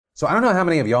So I don't know how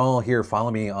many of y'all here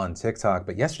follow me on TikTok,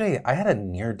 but yesterday I had a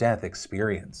near-death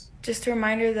experience. Just a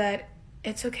reminder that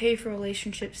it's okay for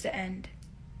relationships to end.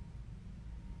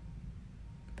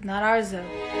 But not ours, though.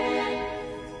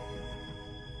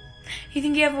 You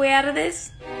think you have a way out of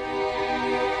this?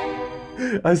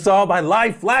 I saw my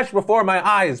life flash before my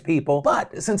eyes, people.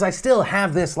 But since I still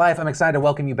have this life, I'm excited to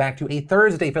welcome you back to a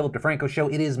Thursday Philip DeFranco show.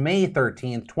 It is May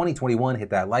 13th, 2021.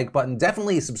 Hit that like button.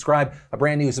 Definitely subscribe. A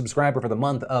brand new subscriber for the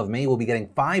month of May will be getting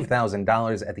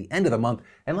 $5,000 at the end of the month.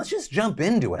 And let's just jump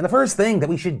into it. And the first thing that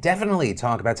we should definitely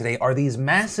talk about today are these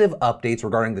massive updates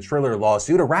regarding the Triller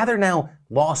lawsuit, or rather now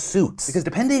lawsuits. Because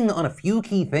depending on a few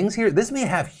key things here, this may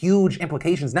have huge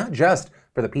implications, not just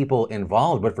for the people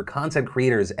involved, but for content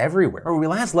creators everywhere. Where we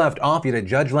last left off, you had a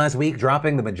judge last week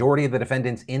dropping the majority of the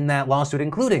defendants in that lawsuit,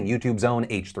 including YouTube's own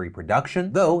H3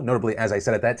 Production. Though, notably, as I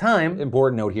said at that time,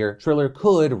 important note here, Triller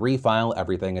could refile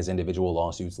everything as individual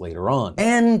lawsuits later on.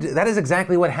 And that is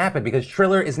exactly what happened, because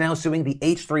Triller is now suing the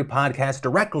H3 podcast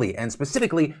directly, and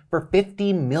specifically for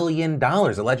 $50 million,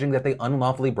 alleging that they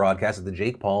unlawfully broadcasted the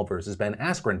Jake Paul versus Ben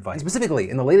Askren fight. And specifically,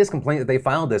 in the latest complaint that they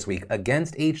filed this week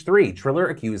against H3, Triller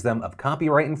accused them of copyright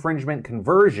infringement,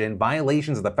 conversion,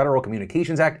 violations of the Federal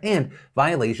Communications Act, and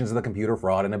violations of the Computer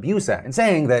Fraud and Abuse Act, and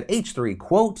saying that H3,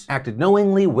 quote, acted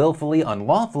knowingly, willfully,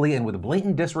 unlawfully, and with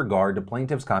blatant disregard to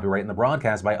plaintiff's copyright in the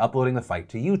broadcast by uploading the fight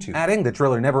to YouTube. Adding that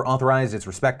Triller never authorized its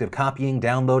respective copying,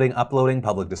 downloading, uploading,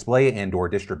 public display, and/or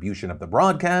distribution of the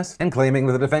broadcast, and claiming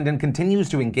that the defendant continues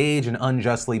to engage and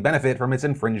unjustly benefit from its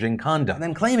infringing conduct. And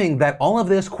then claiming that all of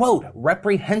this, quote,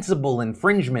 reprehensible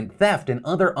infringement, theft, and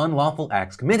other unlawful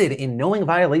acts committed in knowing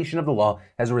violation of the law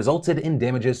has resulted in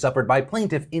damages suffered by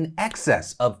plaintiff in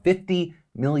excess of $50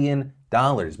 million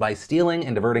by stealing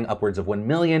and diverting upwards of 1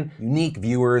 million unique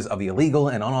viewers of the illegal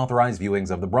and unauthorized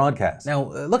viewings of the broadcast. Now,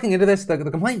 looking into this, the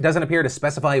complaint doesn't appear to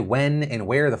specify when and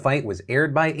where the fight was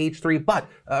aired by H3, but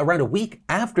around a week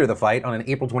after the fight on an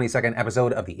April 22nd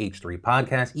episode of the H3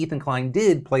 podcast, Ethan Klein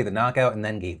did play the knockout and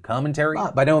then gave commentary.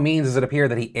 But by no means does it appear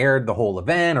that he aired the whole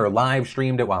event or live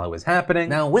streamed it while it was happening.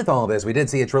 Now, with all this, we did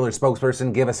see a Triller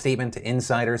spokesperson give a statement to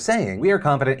insiders saying, "We are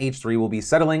confident H3 will be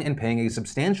settling and paying a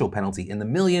substantial penalty in the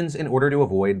millions in order to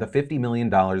avoid the $50 million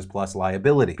plus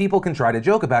liability. People can try to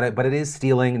joke about it, but it is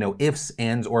stealing, no ifs,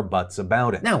 ands, or buts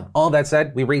about it." Now, all that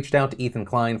said, we reached out to Ethan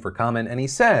Klein for comment, and he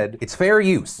said, "It's fair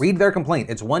use. Read their complaint.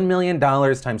 It's $1 million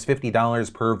times $50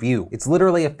 per view. It's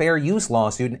literally a fair use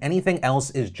lawsuit, and anything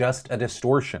else is just a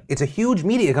distortion. It's a huge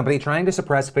media company trying to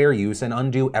suppress fair use and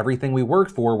undo everything we worked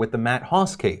for with the Matt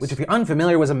Haas case, which, if you're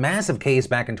unfamiliar, was a massive case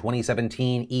back in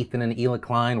 2017. Ethan and Ela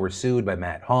Klein were sued by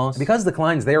Matt Haas. Because the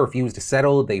Kleins there refused to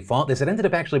settle, they fought this. It ended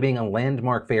up actually being a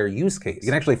landmark fair use case. You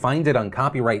can actually find it on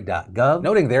copyright.gov,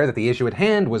 noting there that the issue at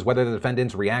hand was whether the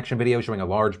defendant's reaction video showing a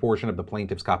large portion of the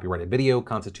plaintiff's copyrighted video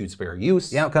constitutes fair use.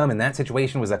 The outcome in that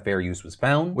situation was that fair use was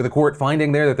found, with the court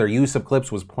finding there that their use of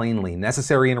clips was plainly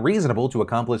necessary and reasonable to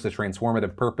accomplish the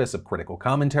transformative purpose of critical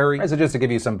commentary. So just to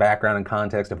give you some background and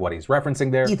context of what he's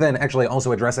referencing there, Ethan actually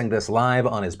also addressing this live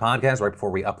on his podcast right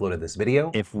before we uploaded this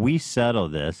video. If we settle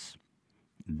this,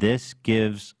 this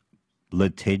gives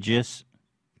litigious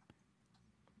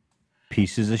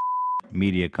pieces of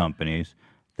media companies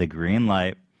the green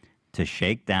light to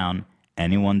shake down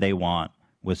anyone they want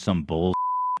with some bull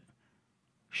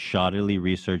shoddily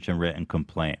researched and written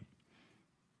complaint.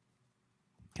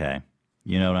 Okay,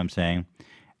 you know what I'm saying?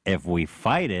 If we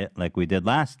fight it like we did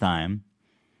last time,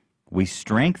 we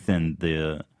strengthen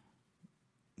the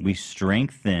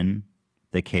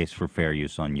case for fair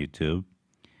use on YouTube.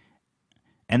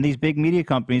 And these big media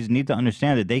companies need to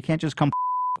understand that they can't just come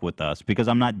with us because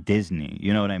I'm not Disney.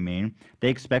 You know what I mean? They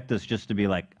expect us just to be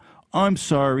like, "I'm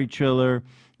sorry, Triller.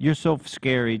 You're so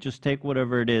scary. Just take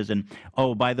whatever it is." And,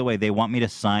 oh, by the way, they want me to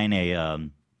sign a...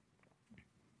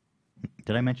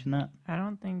 Did I mention that? I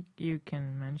don't think you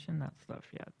can mention that stuff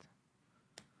yet.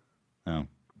 Oh.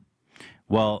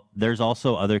 Well, there's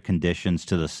also other conditions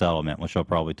to the settlement, which I'll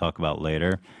probably talk about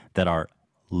later, that are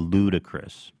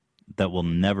ludicrous, that will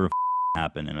never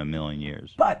happen in a million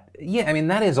years. But yeah, I mean,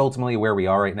 that is ultimately where we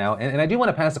are right now. And I do want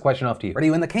to pass the question off to you. Are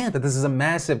you in the camp that this is a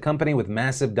massive company with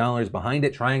massive dollars behind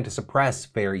it trying to suppress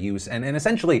fair use and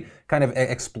essentially kind of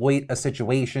exploit a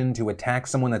situation to attack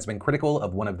someone that's been critical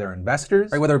of one of their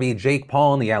investors? Right? Whether it be Jake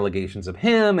Paul and the allegations of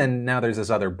him, and now there's this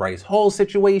other Bryce Hall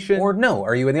situation, or no,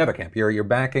 are you in the other camp? You're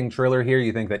backing Triller here?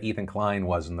 You think that Ethan Klein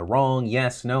was in the wrong?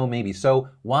 Yes, no, maybe so.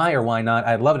 Why or why not?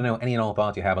 I'd love to know any and all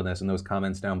thoughts you have on this in those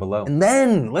comments down below. And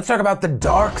then let's talk about the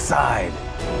dark side.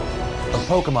 of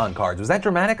Pokemon cards. Was that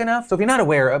dramatic enough? So if you're not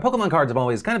aware, Pokemon cards have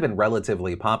always kind of been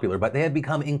relatively popular, but they have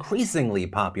become increasingly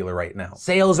popular right now.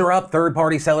 Sales are up,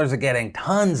 third-party sellers are getting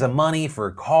tons of money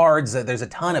for cards. There's a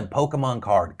ton of Pokemon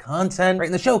card content. Right,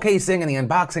 and the showcasing and the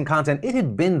unboxing content, it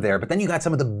had been there, but then you got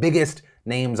some of the biggest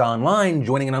names online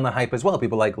joining in on the hype as well.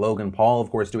 People like Logan Paul,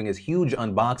 of course, doing his huge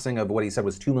unboxing of what he said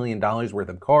was $2 million worth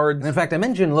of cards. And in fact, I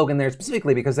mentioned Logan there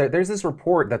specifically because there's this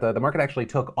report that the market actually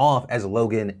took off as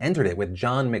Logan entered it, with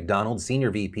John McDonald,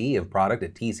 Senior VP of Product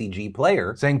at TCG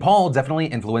Player, saying Paul definitely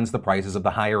influenced the prices of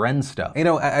the higher end stuff. You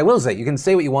know, I will say, you can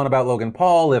say what you want about Logan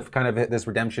Paul, if kind of this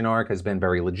redemption arc has been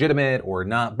very legitimate or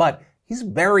not, but he's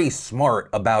very smart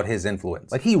about his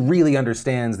influence. Like, he really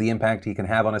understands the impact he can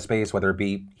have on a space, whether it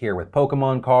be here with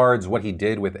Pokemon cards, what he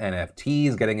did with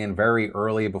NFTs, getting in very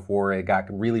early before it got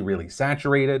really, really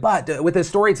saturated. But with this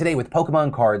story today with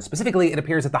Pokemon cards, specifically, it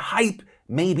appears that the hype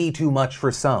may be too much for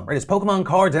some. Right, as Pokemon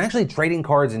cards and actually trading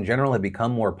cards in general have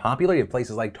become more popular, you have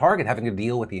places like Target having to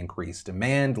deal with the increased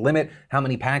demand, limit how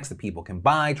many packs that people can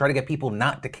buy, try to get people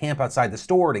not to camp outside the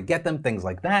store to get them, things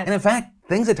like that. And in fact,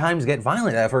 things at times get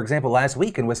violent. For example, last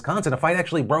week in Wisconsin, a fight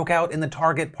actually broke out in the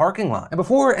Target parking lot. And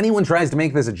before anyone tries to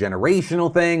make this a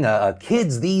generational thing, a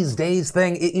kids these days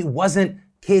thing, it wasn't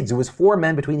kids. It was 4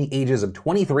 men between the ages of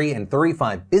 23 and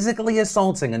 35 physically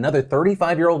assaulting another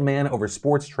 35-year-old man over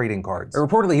sports trading cards.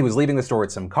 Reportedly, he was leaving the store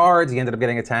with some cards. He ended up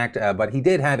getting attacked, but he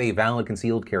did have a valid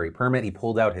concealed carry permit. He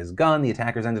pulled out his gun. The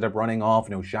attackers ended up running off.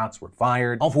 No shots were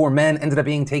fired. All 4 men ended up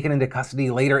being taken into custody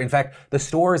later. In fact, the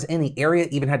stores in the area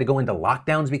even had to go into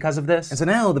lockdowns because of this. And so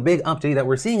now the big update that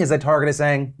we're seeing is that Target is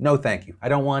saying, no thank you, I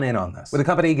don't want in on this. With the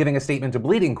company giving a statement to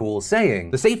Bleeding Cool saying,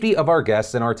 the safety of our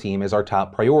guests and our team is our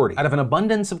top priority. Out of an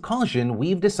abundance of caution,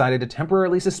 we've decided to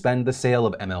temporarily suspend the sale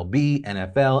of MLB,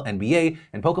 NFL, NBA,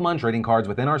 and Pokemon trading cards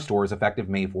within our stores effective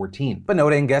May 14th. But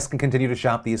noting guests can continue to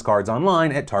shop these cards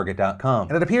online at Target.com.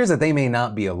 And it appears that they may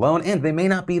not be alone, and they may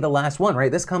not be the last one,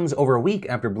 right? This comes over a week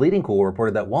after Bleeding Cool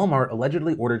reported that Walmart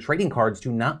allegedly ordered trading cards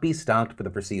to not be stocked for the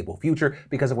foreseeable future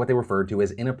because of what they referred to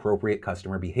as inappropriate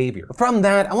customer behavior. From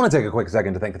that, I want to take a quick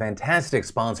second to thank the fantastic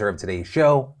sponsor of today's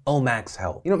show, Omax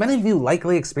Health. You know, many of you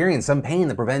likely experience some pain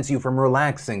that prevents you from relaxing,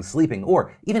 sleeping,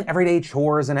 or even everyday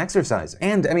chores and exercising.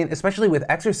 And I mean, especially with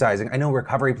exercising, I know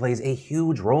recovery plays a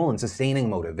huge role in sustaining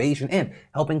motivation and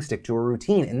helping stick to a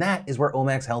routine, and that is where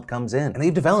Omax Health comes in. And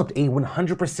they've developed a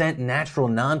 100% natural,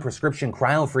 non-prescription,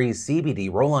 cryo-free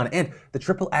CBD roll-on, and the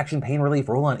triple action pain relief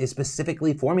roll-on is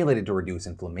specifically formulated to reduce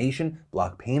inflammation,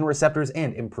 block pain receptors,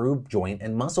 and improve joint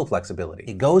and muscle flexibility.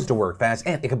 It goes to work fast,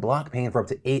 and it can block pain for up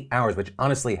to 8 hours, which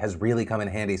honestly has really come in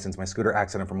handy since my scooter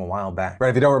accident from a while back. Right,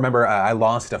 if you don't remember, I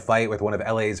lost a fight with one of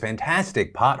LA's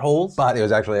fantastic potholes, but it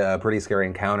was actually a pretty scary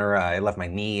encounter. I left my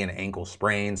knee and ankle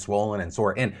sprained, swollen, and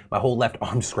sore, and my whole left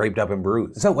arm scraped up and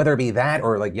bruised. So whether it be that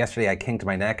or like yesterday I kinked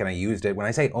my neck and I used it, when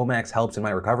I say Omax helps in my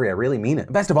recovery, I really mean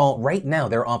it. Best of all, right now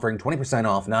they're offering 20%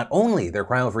 off not only their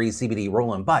cryo-free CBD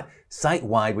roll-on, but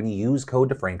site-wide when you use code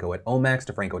DeFranco at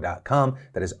omaxdefranco.com.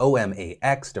 That is OMAX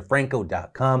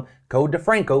DeFranco.com. Code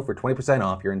DeFranco for 20%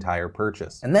 off your entire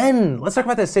purchase. And then let's talk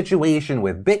about the situation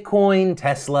with Bitcoin,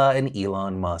 Tesla, and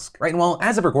Elon Musk. Right, and while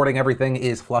as of recording everything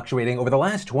is fluctuating, over the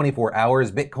last 24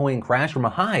 hours, Bitcoin crashed from a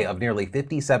high of nearly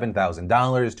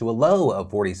 $57,000 to a low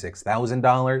of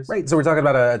 $46,000. Right, so we're talking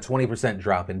about a 20%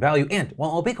 drop in value. And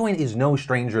while Bitcoin is no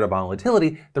stranger to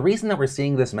volatility, the reason that we're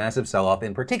seeing this massive sell-off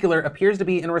in particular appears to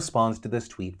be in response to this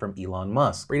tweet from Elon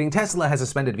Musk. Reading, Tesla has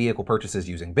suspended vehicle purchases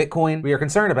using Bitcoin. We are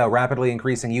concerned about rapidly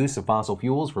increasing use of fossil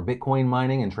fuels for Bitcoin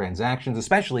mining and transactions,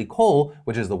 especially coal,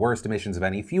 which is the worst emissions of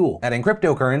any fuel. Adding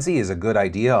cryptocurrency is a good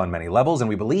idea on many levels, and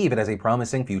we believe it has a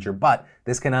promising future, but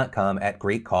this cannot come at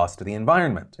great cost to the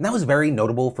environment. And that was very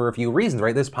notable for a few reasons,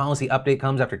 right? This policy update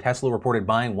comes after Tesla reported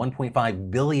buying $1.5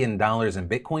 billion in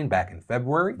Bitcoin back in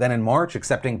February, then in March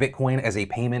accepting Bitcoin as a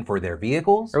payment for their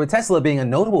vehicles, or with Tesla being a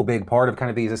notable big part of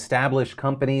kind of these established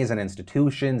companies and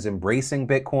institutions embracing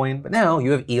Bitcoin. But now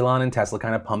you have Elon and Tesla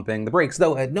kind of pumping the brakes,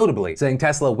 though notably saying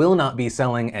Tesla will not be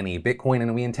selling any Bitcoin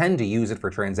and we intend to use it for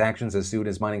transactions as soon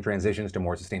as mining transitions to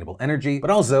more sustainable energy. But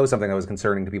also something that was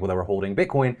concerning to people that were holding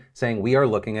Bitcoin, saying we are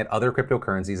looking at other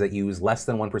cryptocurrencies that use less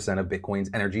than 1% of Bitcoin's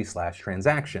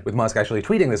energy/transaction. With Musk actually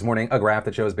tweeting this morning a graph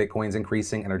that shows Bitcoin's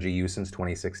increasing energy use since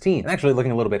 2016. And actually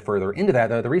looking a little bit further into that,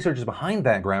 the researchers behind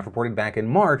that graph reported back in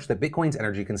March that Bitcoin's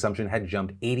energy consumption had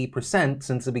jumped 80%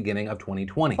 since the beginning of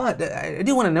 2020. But I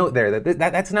do want to note there that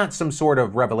that's not some sort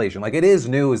of revelation. Like, it is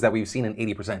news that we've seen an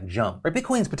 80% jump. Right?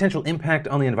 Bitcoin's potential impact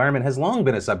on the environment has long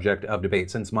been a subject of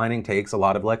debate since mining mining takes a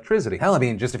lot of electricity. Hell, I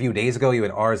mean, just a few days ago, you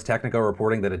had Ars Technica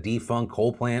reporting that a defunct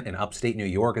coal plant in upstate New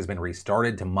York has been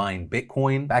restarted to mine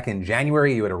Bitcoin. Back in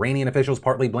January, you had Iranian officials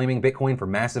partly blaming Bitcoin for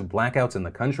massive blackouts in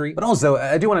the country. But also,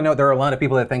 I do want to note there are a lot of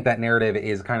people that think that narrative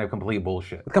is kind of complete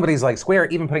bullshit. With companies like Square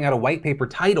even putting out a white paper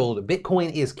titled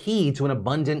 "Bitcoin is Key to an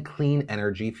Abundant Clean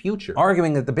Energy Future,"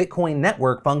 arguing that the Bitcoin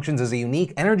network functions as a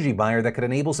unique energy buyer that could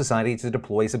enable society to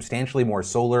deploy substantially more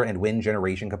solar and wind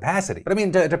generation capacity. But I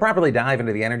mean, to properly dive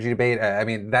into the energy debate, I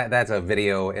mean, that's a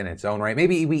video in its own right.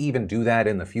 Maybe we even do that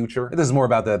in the future. This is more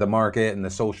about the market and the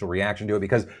social reaction to it,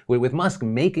 because with Musk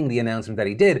making the announcement that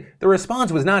he did, the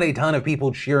response was not a ton of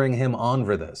people cheering him on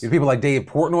for this. People like Dave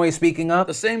Portnoy speaking up.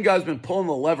 The same guy's been pulling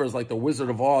the levers like the Wizard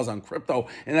of Oz on crypto,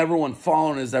 and everyone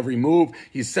following his every move.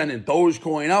 He's sending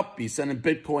Dogecoin up, he's sending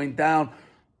Bitcoin down.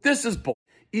 This is bull.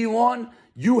 Elon,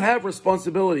 you have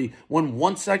responsibility when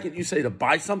 1 second you say to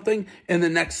buy something and the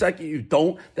next second you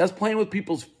don't. That's playing with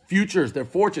people's futures, their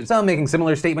fortunes. Some making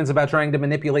similar statements about trying to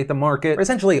manipulate the market, or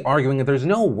essentially arguing that there's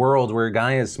no world where a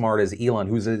guy as smart as Elon,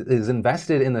 who's as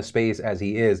invested in the space as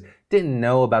he is, didn't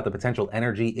know about the potential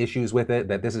energy issues with it,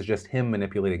 that this is just him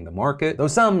manipulating the market. Though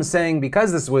some saying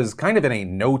because this was kind of in a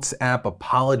notes app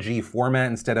apology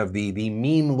format instead of the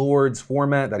meme lords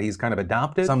format that he's kind of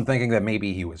adopted. Some thinking that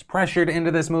maybe he was pressured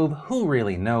into this move, who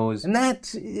really knows? And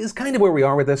that is kind of where we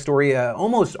are with this story.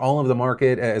 Almost all of the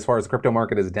market, as far as the crypto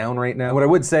market, is down right now. And what I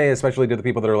would say, especially to the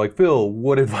people that are like, Phil,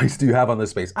 what advice do you have on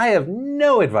this space? I have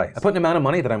no advice. I put an amount of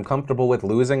money that I'm comfortable with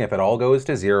losing if it all goes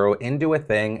to zero into a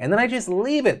thing, and then I just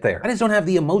leave it there. I just don't have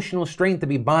the emotional strength to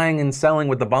be buying and selling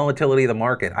with the volatility of the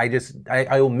market.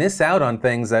 I will miss out on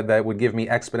things that would give me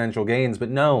exponential gains,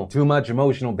 but no, too much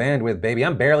emotional bandwidth, baby.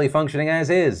 I'm barely functioning as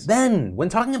is. Then, when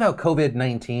talking about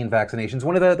COVID-19 vaccinations,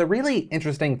 one of the really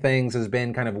interesting things has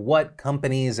been kind of what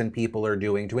companies and people are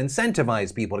doing to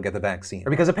incentivize people to get the vaccine.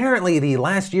 Because apparently the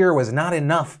last year was not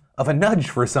enough of a nudge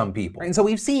for some people. And so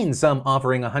we've seen some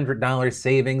offering $100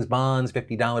 savings bonds,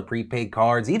 $50 prepaid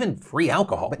cards, even free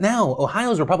alcohol. But now,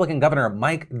 Ohio's Republican Governor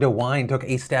Mike DeWine took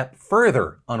a step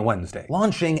further on Wednesday,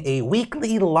 launching a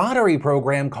weekly lottery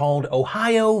program called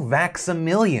Ohio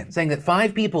Vax-A-Million, saying that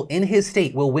 5 people in his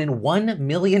state will win $1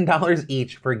 million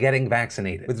each for getting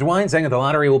vaccinated. With DeWine saying that the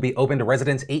lottery will be open to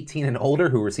residents 18 and older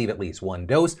who receive at least 1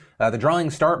 dose. The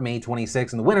drawings start May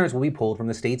 26, and the winners will be pulled from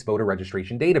the state's voter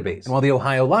registration database. And while the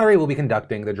Ohio Lottery will be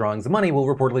conducting the drawings, the money will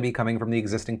reportedly be coming from the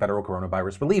existing federal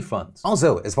coronavirus relief funds.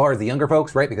 Also, as far as the younger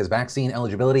folks, right, because vaccine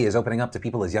eligibility is opening up to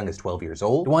people as young as 12 years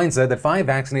old, DeWine said that 5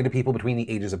 vaccinated people between the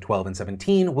ages of 12 and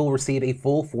 17 will receive a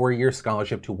full 4-year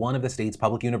scholarship to one of the state's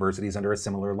public universities under a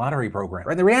similar lottery program.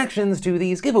 And the reactions to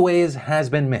these giveaways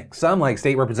has been mixed. Some, like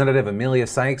State Representative Amelia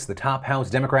Sykes, the top House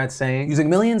Democrat, saying, using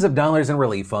millions of dollars in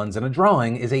relief funds in a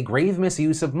drawing is a grave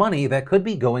misuse of money that could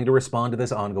be going to respond to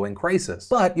this ongoing crisis.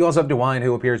 But you also have DeWine,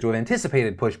 who appears to have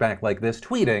anticipated pushback like this,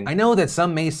 tweeting, I know that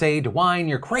some may say, DeWine,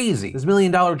 you're crazy. This $1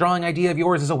 million drawing idea of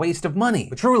yours is a waste of money.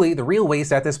 But truly, the real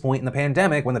waste at this point in the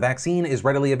pandemic, when the vaccine is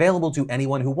readily available to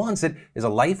anyone who wants it, is a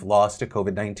life lost to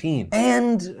COVID-19.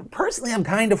 And personally, I'm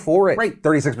kind of for it. Right,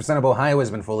 36% of Ohio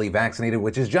has been fully vaccinated,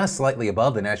 which is just slightly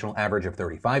above the national average of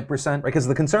 35%. Right, because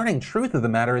the concerning truth of the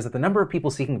matter is that the number of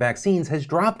people seeking vaccines has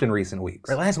dropped in recent weeks.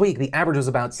 Right, last week, the average was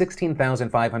about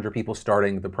 16,500 people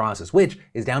starting the process, which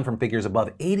is down from figures above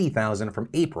 80,000 from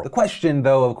April. The question,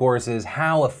 though, of course, is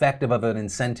how effective of an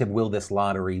incentive will this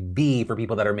lottery be for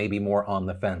people that are maybe more on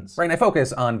the fence? Right, and I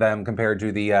focus on them compared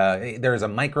to the, there's a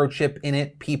microchip in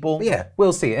it people. But yeah,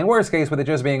 we'll see. In worst case, with it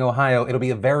just being Ohio, it'll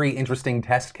be a very interesting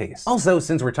test case. Also,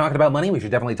 since we're talking about money, we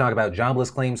should definitely talk about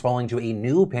jobless claims falling to a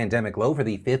new pandemic low for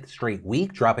the 5th straight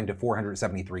week, dropping to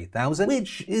 473,000,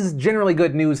 which is generally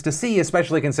good news to see,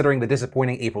 especially considering the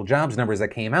disappointing April jobs numbers that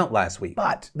came out last week.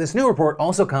 But this new report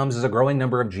also comes as a growing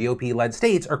number of GOP-led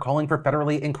states are calling for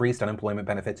federally increased unemployment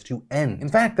benefits to end. In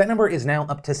fact, that number is now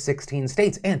up to 16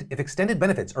 states, and if extended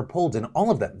benefits are pulled in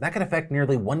all of them, that could affect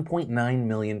nearly 1.9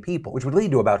 million people, which would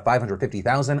lead to about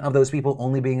 550,000 of those people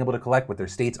only being able to collect what their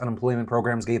state's unemployment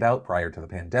programs gave out prior to the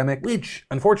pandemic, which,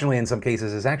 unfortunately, in some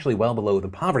cases is actually well below the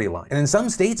poverty line. And in some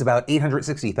states, about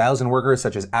 860,000 workers,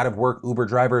 such as out-of-work Uber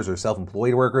drivers or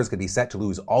self-employed workers, could be set to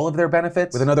lose all of their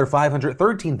benefits, with another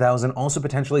 513,000 also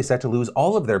potentially set to lose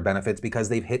all of their benefits because because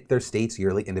they've hit their state's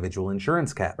yearly individual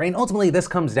insurance cap, right? And ultimately, this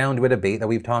comes down to a debate that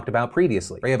we've talked about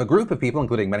previously. Right? You have a group of people,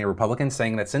 including many Republicans,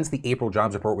 saying that since the April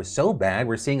jobs report was so bad,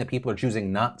 we're seeing that people are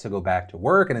choosing not to go back to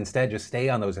work and instead just stay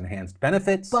on those enhanced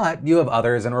benefits. But you have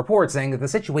others in reports saying that the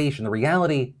situation, the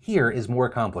reality here is more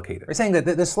complicated. They're saying that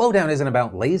the slowdown isn't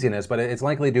about laziness, but it's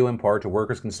likely due in part to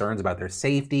workers' concerns about their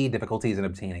safety, difficulties in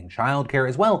obtaining childcare,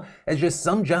 as well as just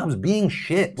some jobs being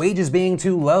shit, wages being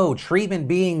too low, treatment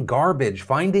being garbage,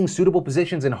 finding suitable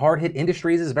positions in hard-hit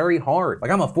industries is very hard. Like,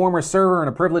 I'm a former server in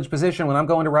a privileged position. When I'm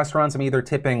going to restaurants, I'm either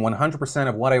tipping 100%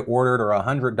 of what I ordered or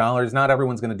 $100. Not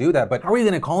everyone's gonna do that, but how are you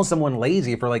gonna call someone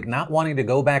lazy for like not wanting to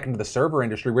go back into the server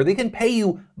industry where they can pay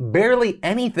you barely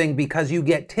anything because you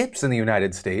get tips in the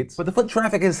United States, but the foot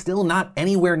traffic is still not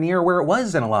anywhere near where it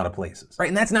was in a lot of places, right?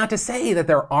 And that's not to say that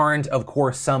there aren't, of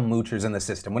course, some moochers in the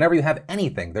system. Whenever you have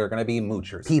anything, there are gonna be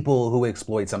moochers, people who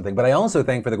exploit something. But I also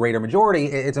think for the greater majority,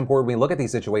 it's important we look at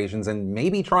these situations and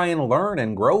maybe try and learn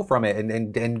and grow from it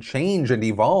and change and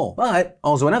evolve. But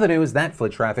also in other news, that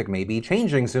foot traffic may be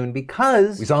changing soon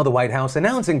because we saw the White House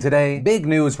announcing today, big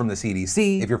news from the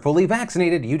CDC, if you're fully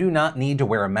vaccinated, you do not need to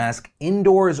wear a mask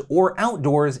indoors or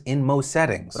outdoors in most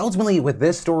settings. But ultimately, with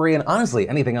this story, and honestly,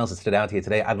 anything else that stood out to you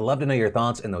today, I'd love to know your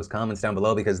thoughts in those comments down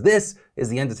below, because this is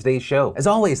the end of today's show. As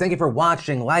always, thank you for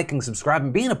watching, liking,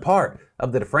 subscribing, being a part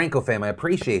of the DeFranco fam. I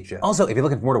appreciate you. Also, if you're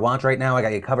looking for more to watch right now, I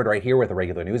got you covered right here with a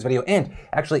regular news video. And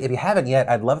actually, if you haven't yet,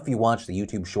 I'd love if you watch the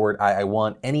YouTube short. I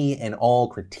want any and all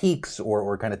critiques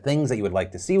or kind of things that you would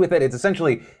like to see with it. It's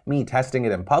essentially me testing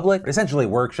it in public, essentially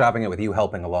workshopping it with you,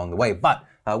 helping along the way. But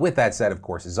with that said, of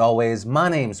course, as always, my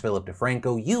name's Philip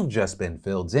DeFranco. You've just been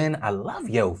filled in. I love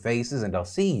yo faces, and I'll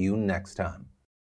see you next time.